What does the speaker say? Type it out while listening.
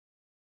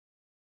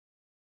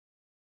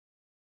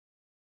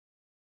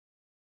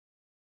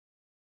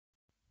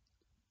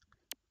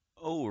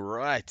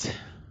Alright.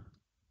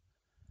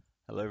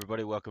 Hello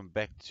everybody, welcome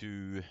back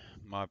to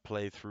my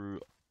playthrough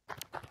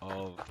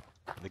of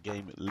the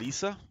game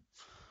Lisa.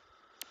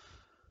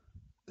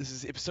 This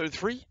is episode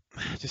 3.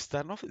 Just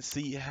starting off, let's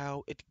see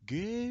how it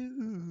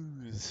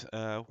goes.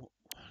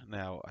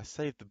 Now, I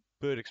saved the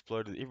bird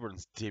exploded,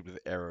 everyone's dead with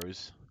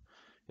arrows.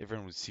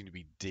 Everyone would seem to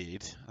be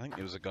dead. I think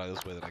there was a guy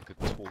elsewhere that I could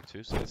talk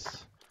to, so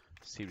let's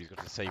see what he's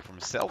got to say for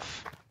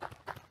himself.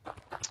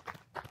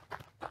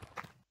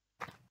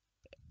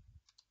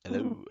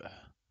 Hello.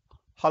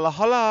 Holla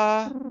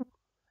holla!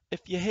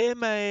 If you hear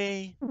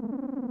me,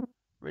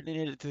 really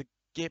needed to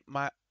get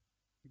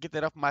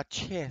that off my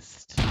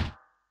chest.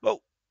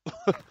 Oh,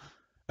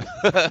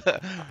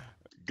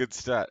 good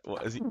start.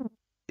 What is he?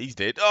 He's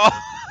dead. Oh,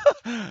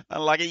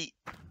 unlucky.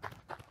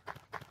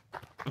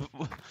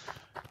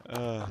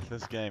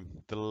 This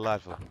game,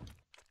 delightful.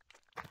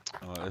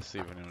 Oh, let's see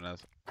if anyone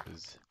else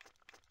is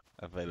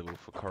available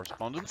for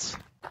correspondence.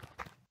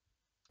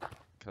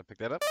 Can I pick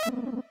that up?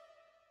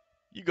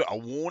 You got a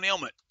worn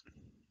helmet.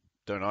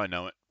 Don't I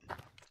know it?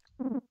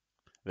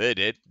 They're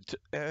dead.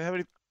 How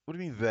many? What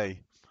do you mean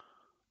they?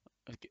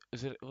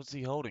 Is it? What's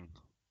he holding?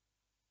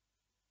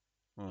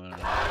 Oh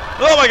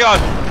my god!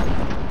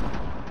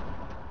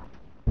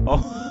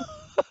 Oh,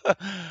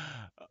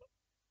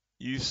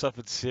 you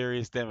suffered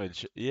serious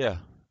damage. Yeah,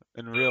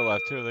 in real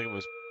life too. I think it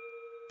was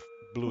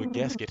blew a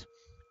gasket.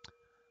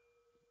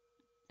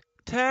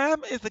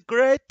 Time is a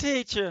great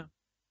teacher.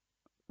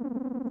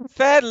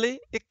 Sadly,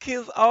 it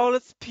kills all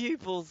its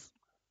pupils.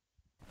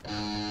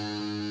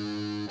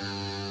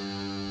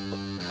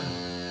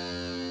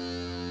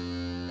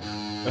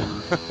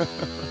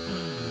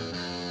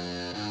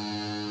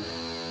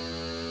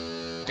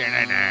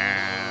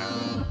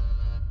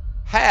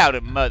 Howdy,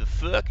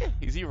 motherfucker.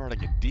 Is he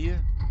riding a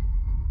deer?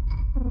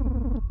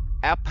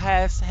 Our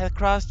paths have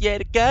crossed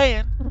yet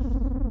again.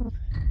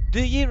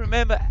 Do you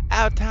remember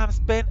our time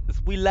spent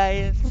as we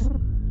lads?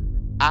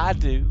 I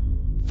do,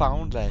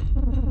 fondly.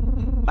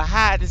 My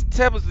heart just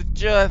tumbles with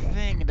joy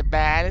thinking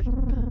about it,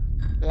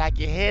 like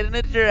your head in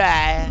a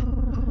dryer.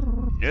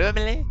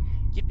 Normally,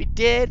 you'd be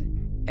dead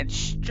and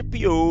strip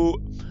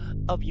you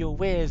of your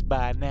wares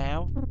by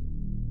now.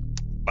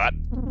 But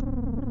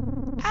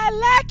I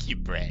like you,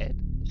 Brad.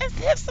 Let's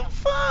have some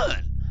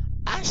fun.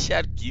 I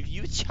shall give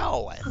you a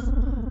choice.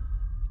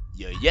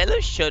 Your yellow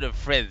shirt of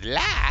friends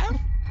life,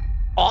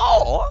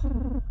 or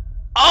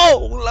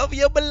all of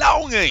your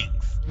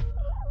belongings.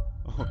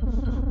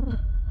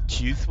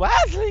 Choose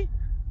wisely.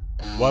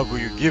 What will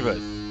you give us?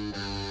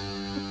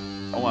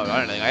 Oh my god, I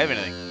don't think I have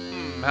anything.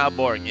 How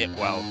boring. Yeah,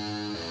 well,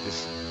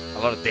 there's a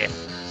lot of death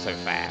so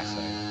fast,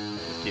 so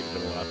just keep it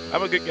all up.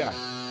 I'm a good guy.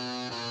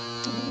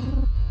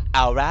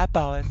 Alright,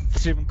 boys,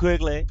 stream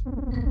quickly.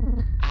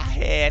 I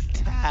hear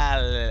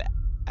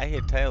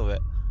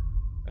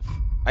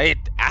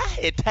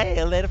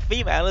tale that a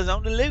female is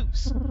on the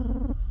loose.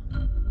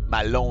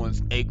 My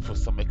loins ache for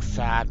some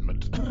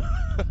excitement.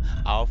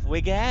 Off we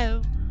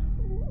go.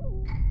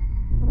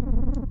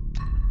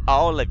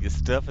 All of your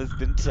stuff has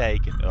been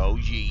taken. Oh,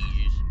 Jesus.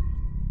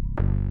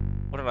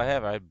 What did I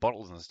have? I had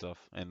bottles and stuff.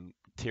 And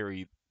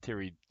Terry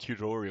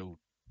tutorial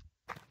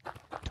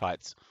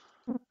tights.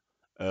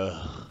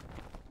 Ugh.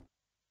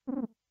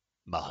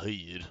 My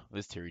head.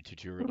 This Terry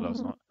tutorial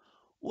last night.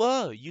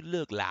 Whoa, you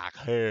look like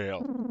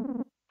hell.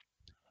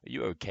 Are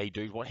you okay,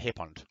 dude? What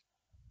happened?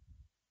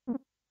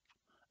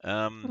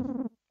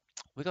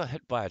 We got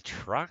hit by a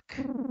truck.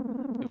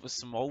 It was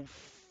some old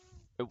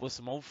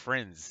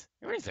friends.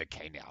 Everything's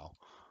okay now.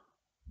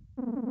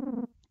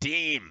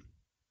 Damn.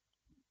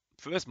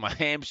 First my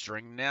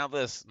hamstring, now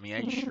this, my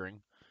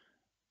A-string.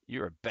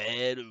 You're a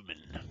bad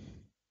omen.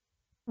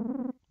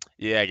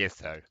 Yeah, I guess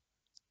so.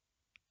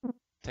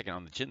 Taking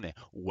on the chin there.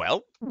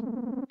 Well,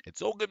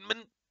 it's all good,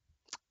 man.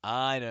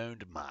 I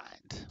don't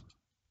mind.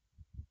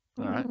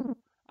 Alright.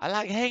 I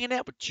like hanging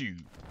out with you.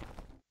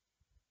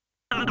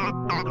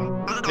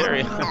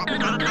 Terry.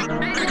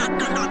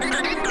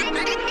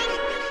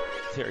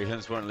 Terry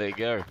Huns won't let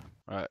go.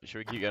 Alright, should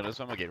we keep going this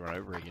one? I'll get run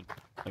over again.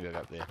 Maybe I'll go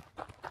up there.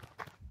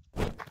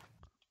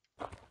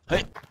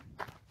 Hey!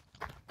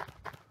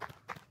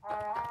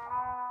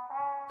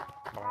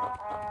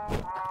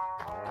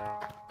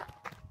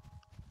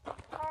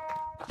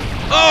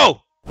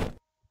 Oh!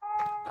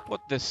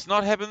 What the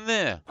snot happened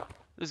there?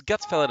 His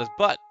guts fell out his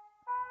butt.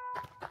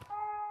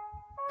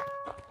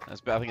 I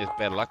think it's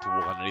bad luck to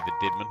walk underneath a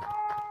dead man.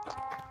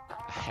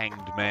 A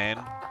hanged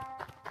man.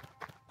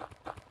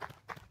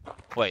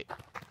 Wait.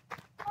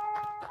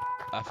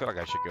 I feel like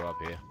I should go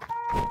up here.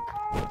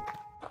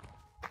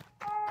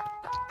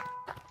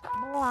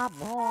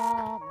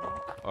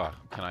 Oh,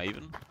 can I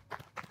even?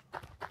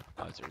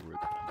 Oh, it's a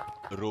rope.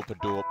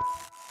 Rope-a-dope.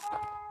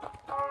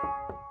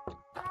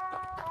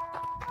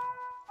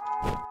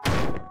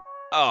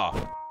 Oh.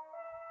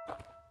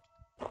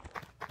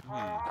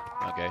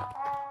 Okay.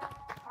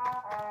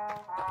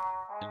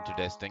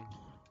 Interesting.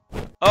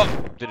 Oh,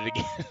 did it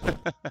again.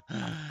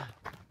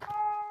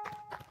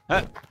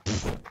 Huh?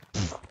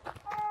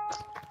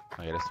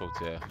 Okay, let's talk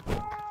to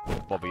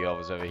Bobby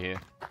Elvis over here.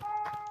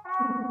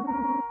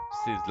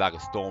 Seems like a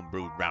storm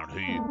brewed round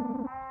here.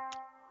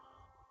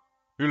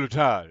 You look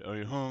tired. Are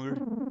you hungry?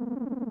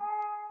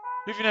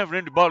 If you have an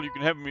empty bottle, you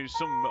can have me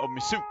some of my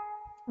soup.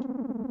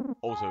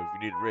 Also, if you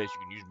need a rest, you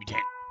can use me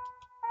tent.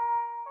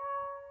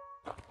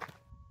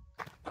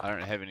 I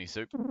don't have any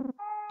soup.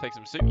 Take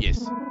some soup? Yes.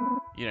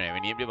 You don't have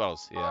any empty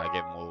bottles. Yeah, I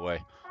gave them all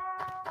away.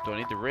 Do I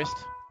need the rest?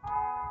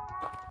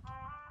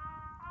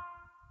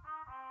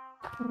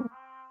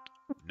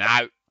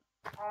 No.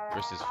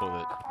 Rest is for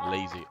the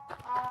lazy.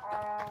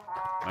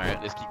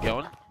 Alright, let's keep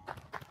going.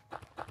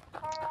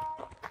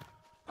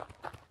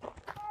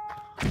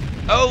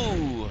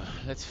 Oh!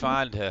 Let's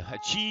find her.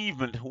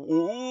 Achievement. Whoa!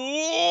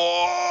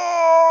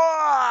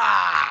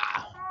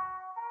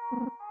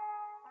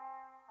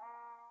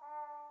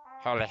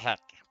 Holy heck.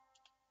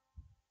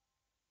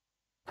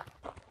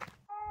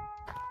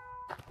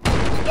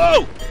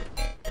 Oh!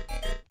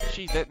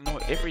 Jeez, that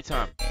noise every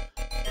time.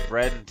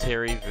 Brad and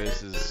Terry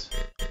versus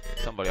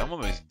somebody. I'm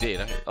almost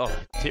dead. Oh,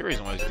 Terry's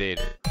almost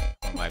dead.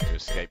 I might have to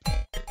escape.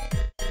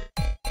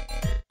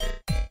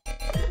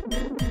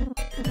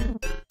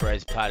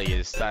 Brad's party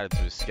has started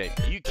to escape.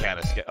 You can't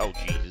escape. Oh,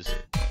 Jesus.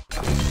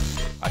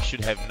 I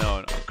should have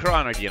known. I'm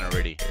crying again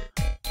already.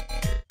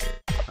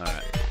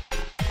 Alright.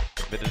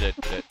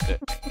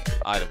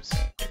 Items.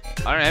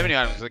 I don't have any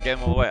items because I gave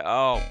them all away.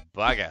 Oh,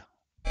 bugger.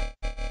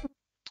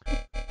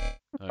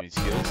 I need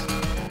skills.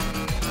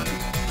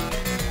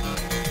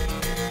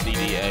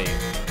 DDA.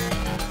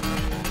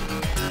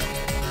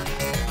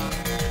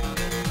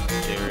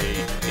 Jerry.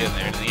 He doesn't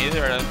have anything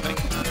either, I don't think.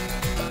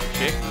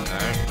 Check. No.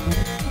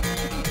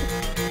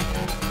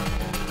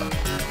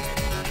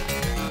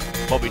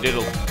 Bobby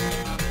Diddle.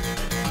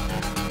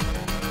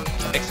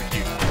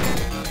 Execute.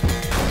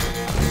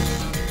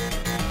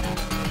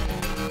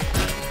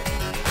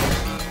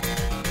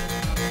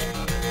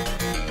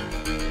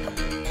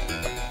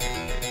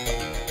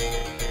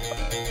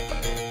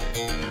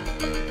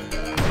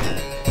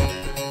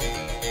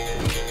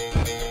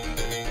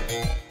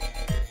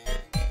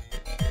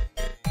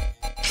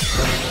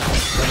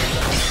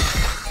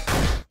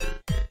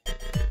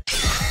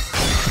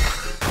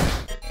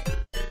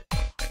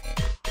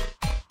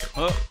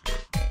 Oh.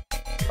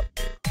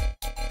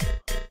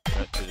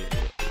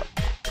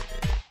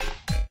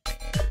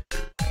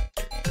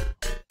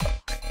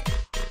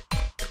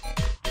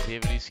 Does he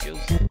have any skills?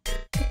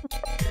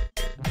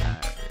 Nah.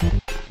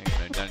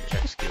 No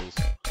nunchuck skills.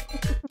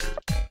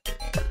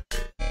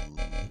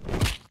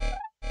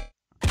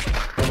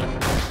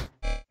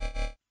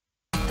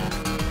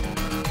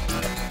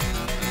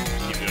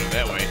 Keep doing it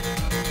that way.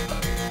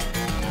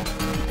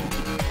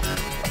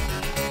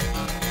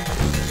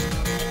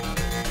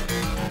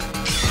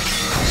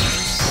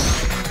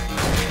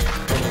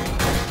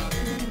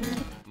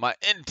 My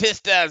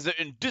intestines are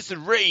in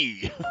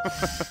disarray.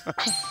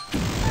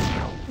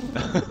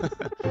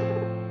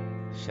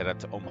 Shout out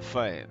to all my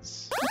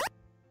fans.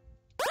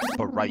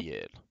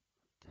 Brian.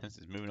 This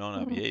is moving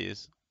on up. Yeah, he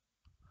is.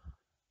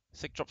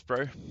 Sick drops,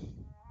 bro.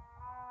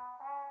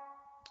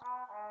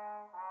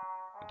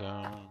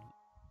 Down.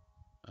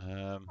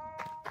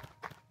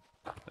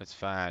 Let's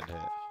find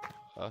her.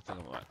 I think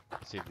I might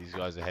see if these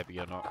guys are happy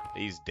or not.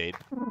 He's dead.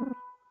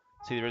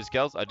 See the red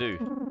scales? I do.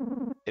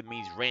 It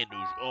means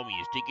Randall's army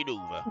is taking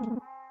over.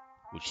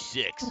 Which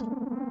sucks.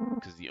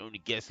 Because the only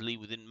gasoline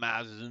within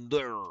miles is in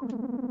there.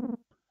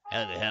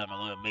 How the hell am I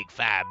going to make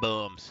 5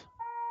 bombs?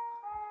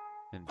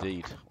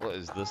 Indeed. What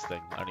is this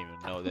thing? I don't even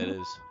know what that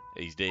is.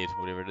 He's dead.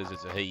 Whatever it is,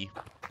 it's a he.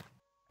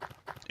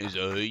 It's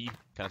a he.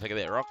 Can I take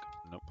that rock?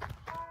 Nope.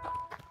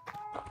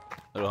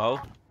 Little hole.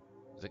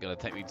 Is it going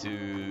to take me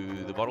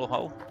to the bottle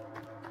hole?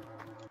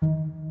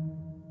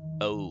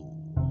 Oh.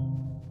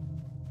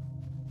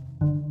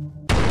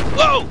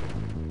 Whoa!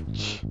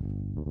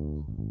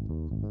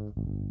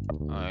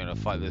 I'm gonna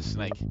fight this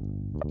snake.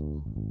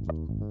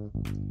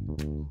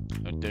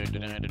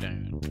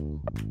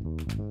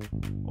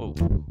 Whoa.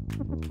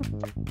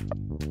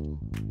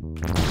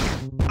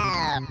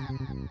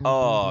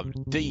 Oh, I'm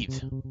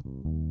dead.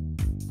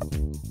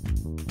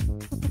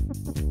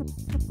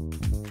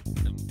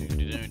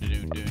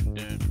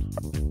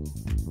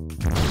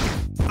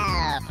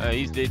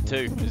 He's dead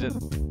too. Is it?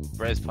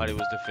 Brad's party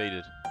was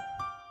defeated.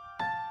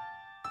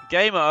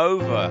 Game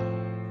over.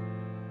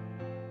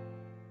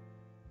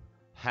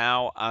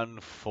 How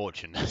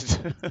unfortunate.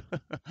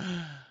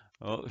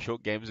 Well,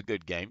 short game's a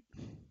good game.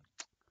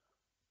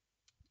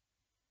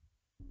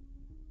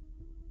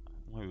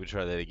 Maybe we'll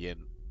try that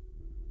again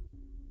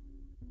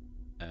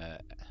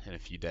in a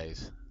few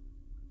days.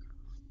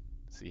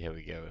 See how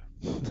we go.